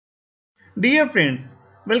Dear friends,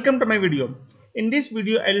 welcome to my video. In this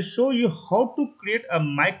video, I will show you how to create a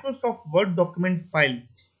Microsoft Word document file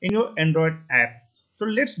in your Android app. So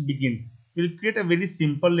let's begin. We'll create a very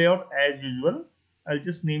simple layout as usual. I'll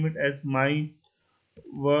just name it as my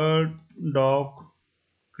Word doc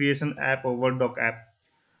creation app or Word doc app.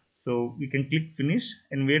 So we can click finish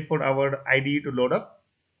and wait for our IDE to load up.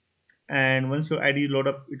 And once your IDE load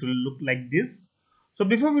up, it will look like this. So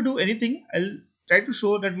before we do anything, I'll try to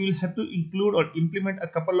show that we will have to include or implement a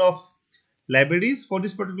couple of libraries for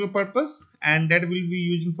this particular purpose, and that we'll be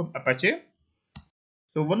using from Apache.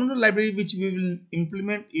 So one of the library which we will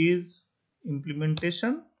implement is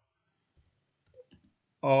implementation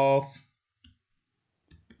of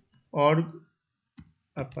org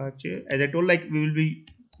Apache. As I told, like, we will be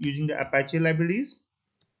using the Apache libraries,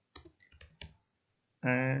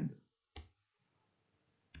 and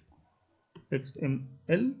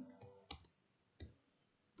XML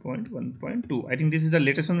 1.2. I think this is the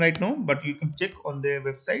latest one right now, but you can check on their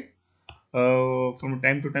website. From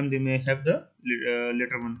time to time they may have the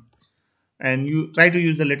later one, and you try to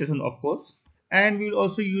use the latest one, of course. And we will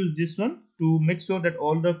also use this one to make sure that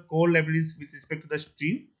all the core libraries with respect to the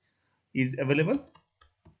stream is available.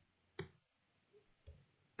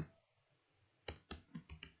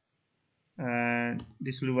 And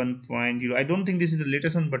this will be 1.0. I don't think this is the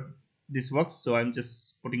latest one, but this works, so I'm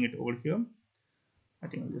just putting it over here. I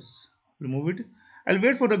think I'll just remove it. I'll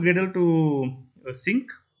wait for the Gradle to sync,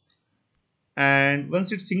 and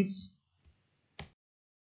once it syncs,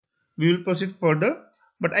 we will proceed further.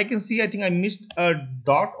 But I can see, I think I missed a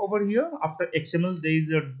dot over here. After XML there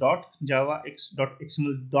is a dot, java x dot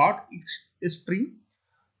xml dot string,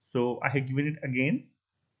 so I have given it again.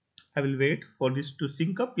 I will wait for this to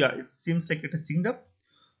sync up. Yeah, it seems like it is synced up,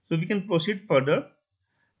 so we can proceed further.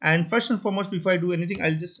 And first and foremost, before I do anything,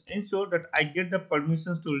 I'll just ensure that I get the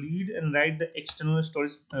permissions to read and write the external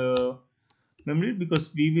storage memory, because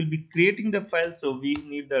we will be creating the file, so we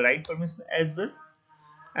need the write permission as well.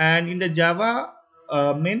 And in the Java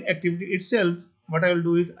main activity itself, what I will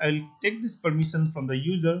do is I will take this permission from the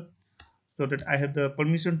user, so that I have the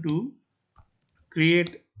permission to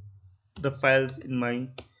create the files in my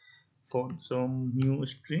phone. So new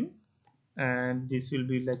string, and this will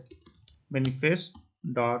be like manifest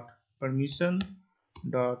dot permission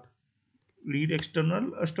dot read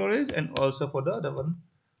external storage, and also for the other one,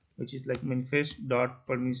 which is like manifest dot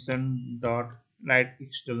permission dot write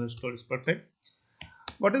external storage. Perfect.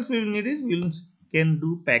 What else we will need is we'll can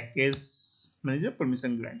do package manager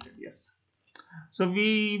permission granted. Yes, so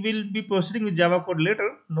we will be proceeding with Java code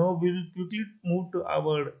later. Now we will quickly move to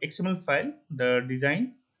our XML file, the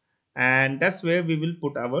design, and that's where we will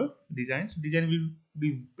put our design. So design will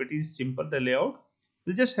be pretty simple. The layout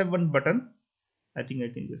will just have one button. I think I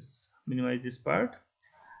can just minimize this part,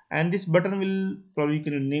 and this button will probably, you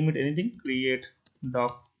can name it anything, create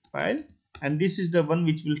doc file, and this is the one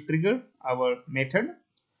which will trigger our method.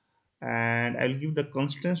 And I'll give the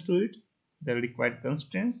constraints to it, the required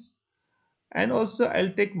constraints. And also I'll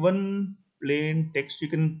take one plain text. You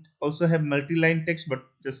can also have multi-line text, but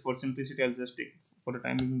just for simplicity I'll just take for the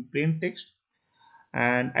time being plain text.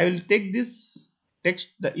 And I will take this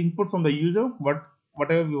text, the input from the user,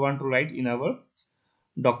 whatever we want to write in our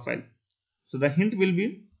doc file. So the hint will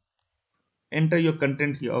be enter your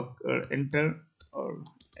content here, or enter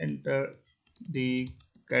the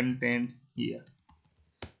content here.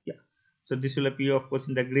 Yeah, so this will appear, of course,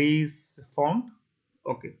 in the grace font.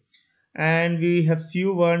 Okay, and we have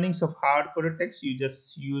few warnings of hard-coded text. You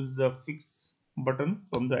just use the fix button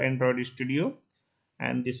from the Android Studio,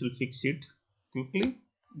 and this will fix it quickly.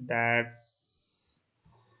 That's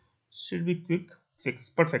should be quick fix.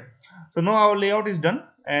 Perfect. So now our layout is done,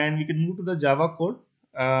 and we can move to the Java code.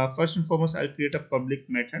 First and foremost, I'll create a public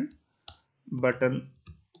method button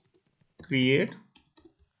create,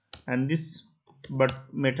 and this but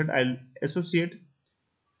method I'll associate.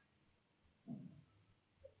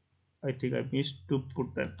 I think I missed to put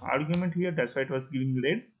an argument here, that's why it was giving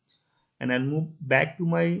red. And I'll move back to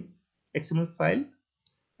my XML file,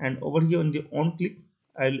 and over here on the on click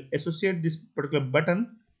I'll associate this particular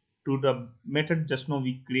button to the method just now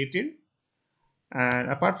we created.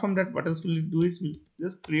 And apart from that, what else we'll do is we'll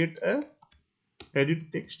just create a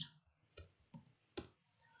edit text,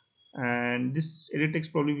 and this edit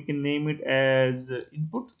text probably we can name it as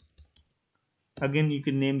input. Again, you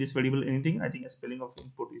can name this variable anything. I think a spelling of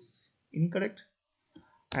input is incorrect.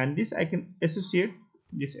 And this I can associate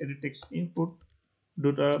this edit text input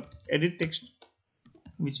to the edit text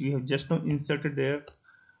which we have just now inserted there.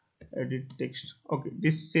 Edit text. Okay,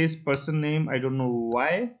 this says person name, I don't know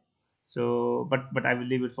why, So but I will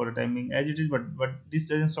leave it for the timing as it is, but this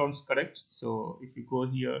doesn't sound correct. So if you go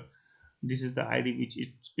here, this is the ID which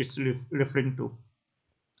it's referring to.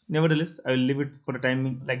 Nevertheless, I will leave it for the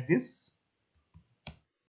timing like this.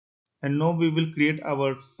 And now we will create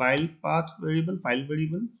our file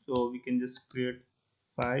variable. So we can just create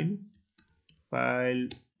file file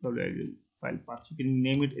probably I will file path, you can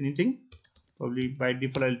name it anything. Probably by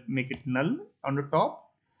default I'll make it null on the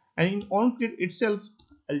top, and in onCreate itself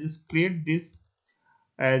I'll just create this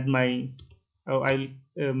as my I'll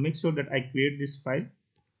make sure that I create this file,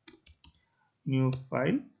 new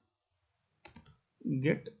file,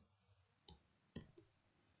 get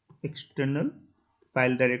external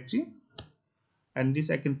file directory. And this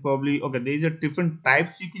I can probably, okay, these are different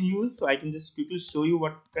types you can use, so I can just quickly show you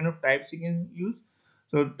what kind of types you can use.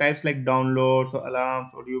 So types like downloads or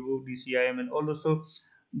alarms, audiobook, DCIM, and all those. So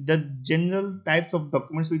the general types of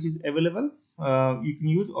documents which is available, you can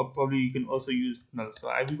use, or probably you can also use null. So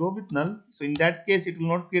I will go with null. So in that case it will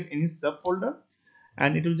not create any subfolder,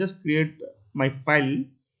 and it will just create my file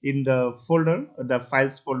in the folder, the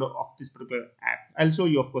files folder of this particular app. I'll show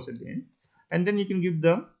you of course at the end. And then you can give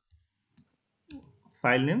the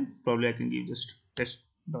file name. Probably I can give just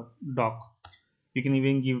test.doc. You can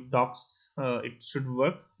even give docs, it should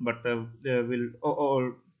work, but will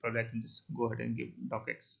or probably I can just go ahead and give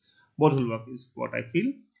docx. Both will work is what I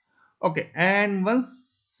feel. Okay, and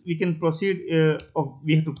once we can proceed,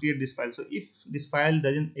 we have to create this file. So if this file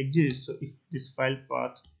doesn't exist, so if this file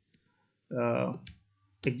path uh,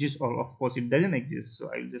 exists, or of course it doesn't exist,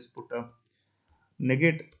 so I'll just put a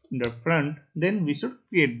negate in the front, then we should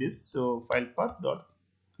create this. So file path dot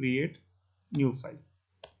create new file,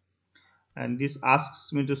 and this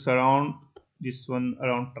asks me to surround this one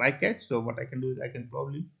around try catch. So what I can do is I can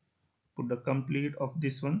probably put the complete of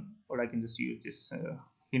this one, or I can just use this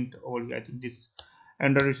hint over here. I think this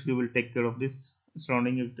android will take care of this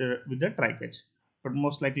surrounding it with the try catch. But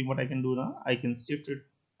most likely what I can do now, I can shift it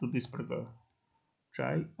to this particular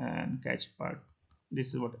try and catch part.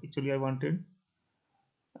 This is what actually I wanted,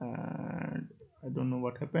 and I don't know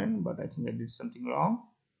what happened, but I think I did something wrong.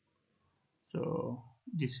 So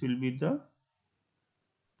this will be the,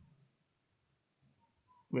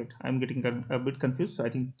 wait, I'm getting a bit confused. So I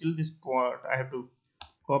think till this part I have to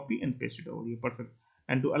copy and paste it over here. Perfect.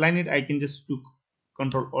 And to align it, I can just do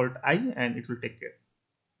Control Alt I, and it will take care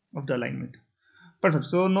of the alignment. Perfect.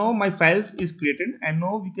 So now my files is created, and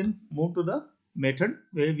now we can move to the method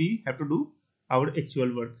where we have to do our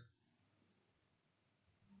actual work.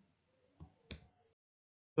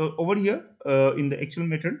 So over here, in the actual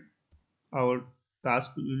method, our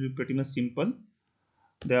task will be pretty much simple.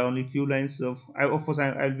 There are only few lines of, of course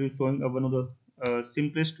I will be showing one of the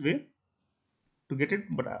simplest way to get it.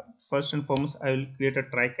 But first and foremost, I will create a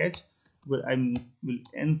try catch where I will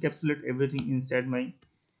encapsulate everything inside my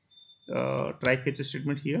try catch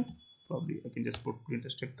statement here. Probably I can just put print a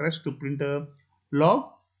stack trace to print a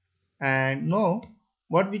log. And now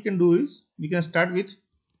what we can do is we can start with,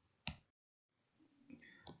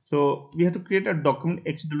 so we have to create a document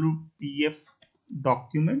xwpf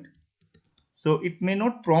document. So it may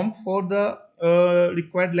not prompt for the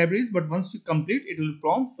required libraries, but once you complete it will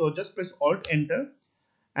prompt. So just press alt enter,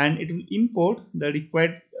 and it will import the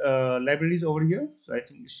required libraries over here. So I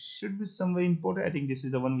think it should be somewhere imported. I think this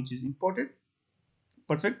is the one which is imported.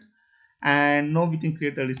 Perfect. And now we can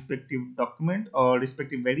create a respective document or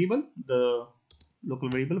respective variable, the local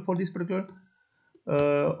variable for this particular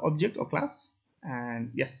object or class.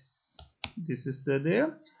 And yes, this is the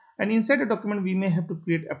there. And inside the document we may have to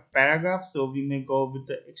create a paragraph. So we may go with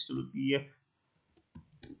the xwpf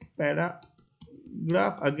paragraph.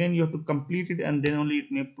 Again, you have to complete it, and then only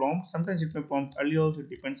it may prompt. Sometimes it may prompt early also. It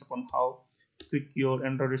depends upon how quick your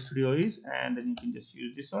Android Studio is, and then you can just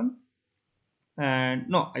use this one. And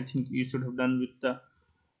no, I think you should have done with the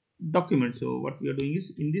document. So what we are doing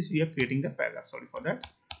is, in this we are creating the paragraph. Sorry for that.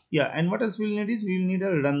 Yeah, and what else we'll need is we'll need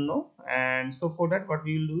a run now. And so for that, what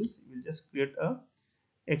we will do is we'll just create a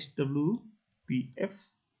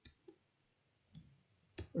xwpf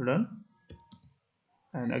run,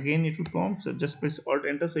 and again it will prompt. So just press alt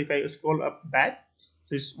enter. So if I scroll up back,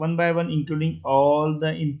 so it's one by one including all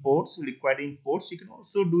the imports, required imports. You can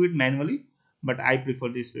also do it manually, but I prefer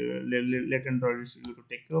this. Let Android Studio to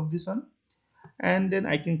take care of this one. And then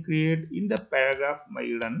I can create in the paragraph my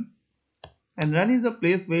run, and run is a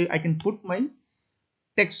place where I can put my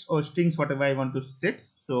text or strings, whatever I want to set.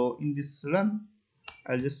 So in this run,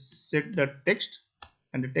 I'll just set the text,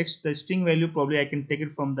 and the text, the string value, probably I can take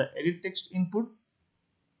it from the edit text input.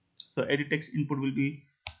 So edit text input will be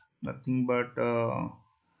nothing but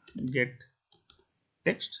get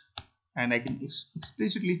text. and I can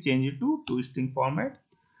explicitly change it to string format.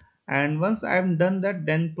 And once I've done that,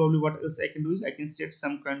 then probably what else I can do is I can set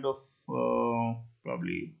some kind of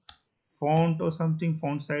probably font or something.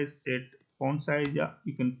 Font size, set font size. Yeah,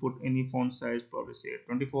 you can put any font size, probably say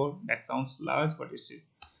 24. That sounds large, but it's it.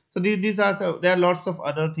 So these are, so there are lots of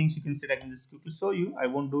other things you can set. I can just quickly show you. I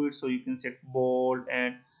won't do it. So you can set bold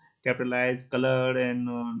and capitalize, color,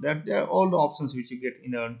 and that there are all the options which you get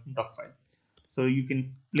in a doc file. So you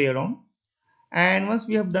can play around. And once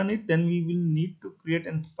we have done it, then we will need to create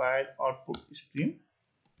a file output stream.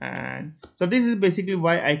 And so this is basically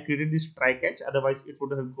why I created this try catch. Otherwise it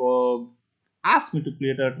would have asked me to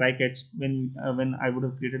create a try catch when I would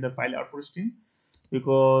have created a file output stream,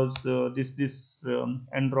 because this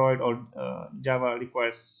android or java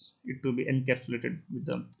requires it to be encapsulated with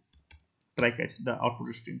the try catch, the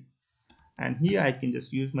output stream. And here I can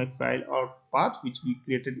just use my file or path which we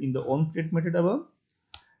created in the onCreate method above.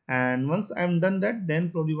 And once I'm done that, then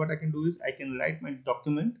probably what I can do is I can write my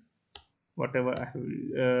document, whatever I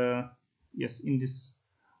have yes, in this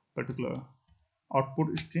particular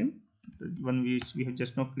output stream, the one which we have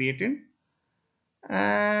just now created.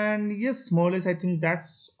 And yes, more or less I think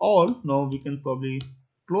that's all. Now we can probably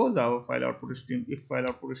close our file output stream. If file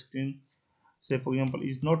output stream, say for example,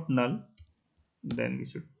 is not null, then we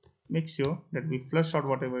should make sure that we flush out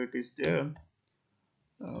whatever it is there.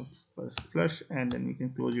 First flush, and then we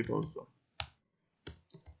can close it also.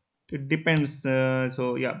 It depends.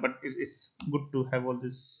 So yeah, but it's good to have all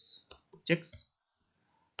these checks.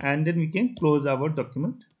 And then we can close our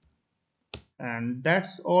document. And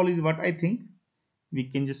that's all is what I think. We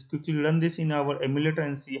can just quickly run this in our emulator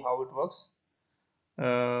and see how it works.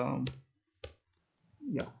 Um,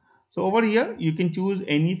 yeah, so over here you can choose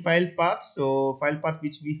any file path. So file path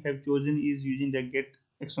which we have chosen is using the get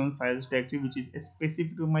external files directory, which is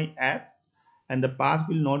specific to my app, and the path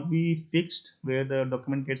will not be fixed where the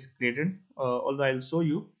document gets created, although I'll show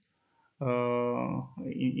you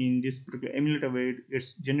in this particular emulator where it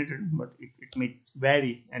gets generated, but it may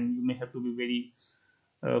vary and you may have to be very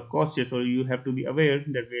cautious, or you have to be aware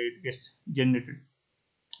that where it gets generated.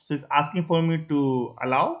 So it's asking for me to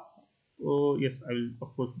allow. Oh yes, I will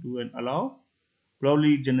of course do an allow.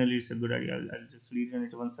 Probably generally it's a good idea. I'll just rerun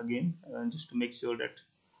it once again, just to make sure that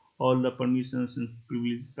all the permissions and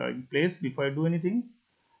privileges are in place before I do anything.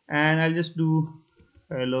 And I'll just do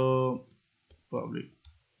hello probably.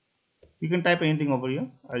 You can type anything over here.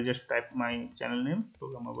 I'll just type my channel name,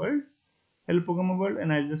 Programmer World, hello Programmer World,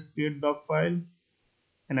 and I'll just create doc file,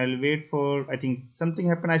 and I'll wait for, I think something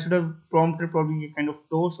happened. I should have prompted probably a kind of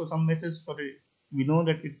toast or some message so that we know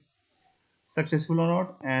that it's successful or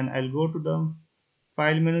not. And I'll go to the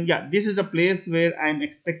file menu. Yeah, this is the place where I'm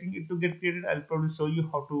expecting it to get created. I'll probably show you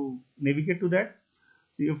how to navigate to that.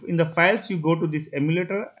 So if in the files you go to this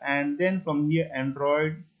emulator, and then from here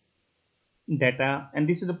Android data, and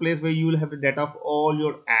this is the place where you will have the data of all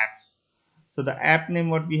your apps. So the app name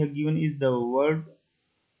what we have given is the word,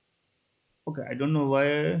 okay, I don't know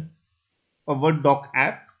why, a word doc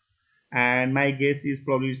app, and my guess is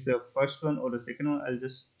probably it's the first one or the second one. I'll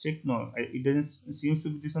just check. No, it doesn't seems to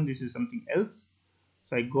be this one. This is something else.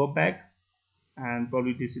 So I go back, and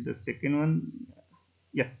probably this is the second one.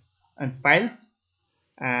 Yes, and files,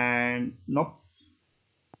 and nope,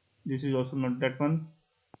 this is also not that one.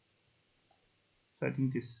 So I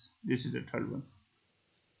think this is the third one.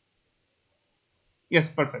 Yes,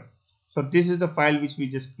 perfect. So this is the file which we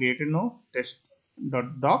just created now,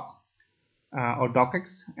 test.doc or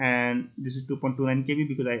docx, and this is 2.29 KB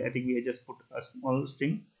because I think we just put a small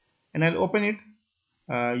string. And I'll open it.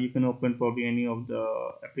 You can open probably any of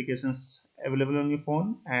the applications available on your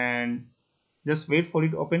phone and just wait for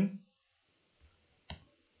it to open.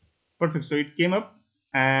 Perfect. So it came up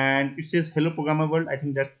and it says hello programmer world. I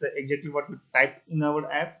think that's the exactly what we typed in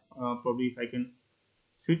our app. Probably if I can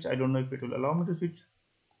switch, I don't know if it will allow me to switch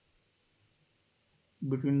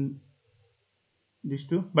between these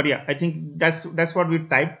two, but yeah, I think that's what we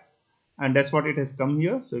typed, and that's what it has come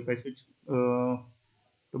here. So if I switch to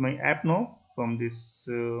my app now from this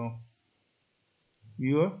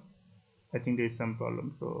viewer, I think there is some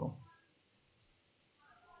problem. So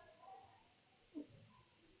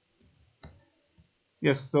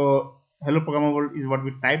yes, so hello programmer world is what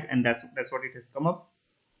we typed, and that's what it has come up.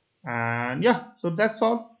 And yeah, so that's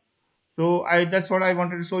all. So that's what I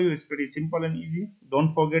wanted to show you. It's pretty simple and easy.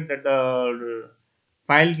 Don't forget that the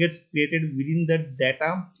file gets created within the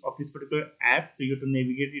data of this particular app, so you have to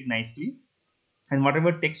navigate it nicely. And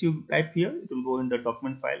whatever text you type here, it will go in the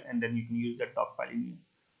document file, and then you can use that doc file in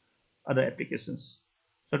other applications.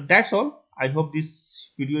 So that's all. I hope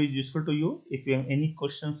this video is useful to you. If you have any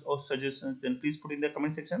questions or suggestions, then please put in the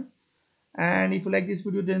comment section. And if you like this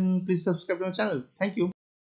video, then please subscribe to my channel. Thank you.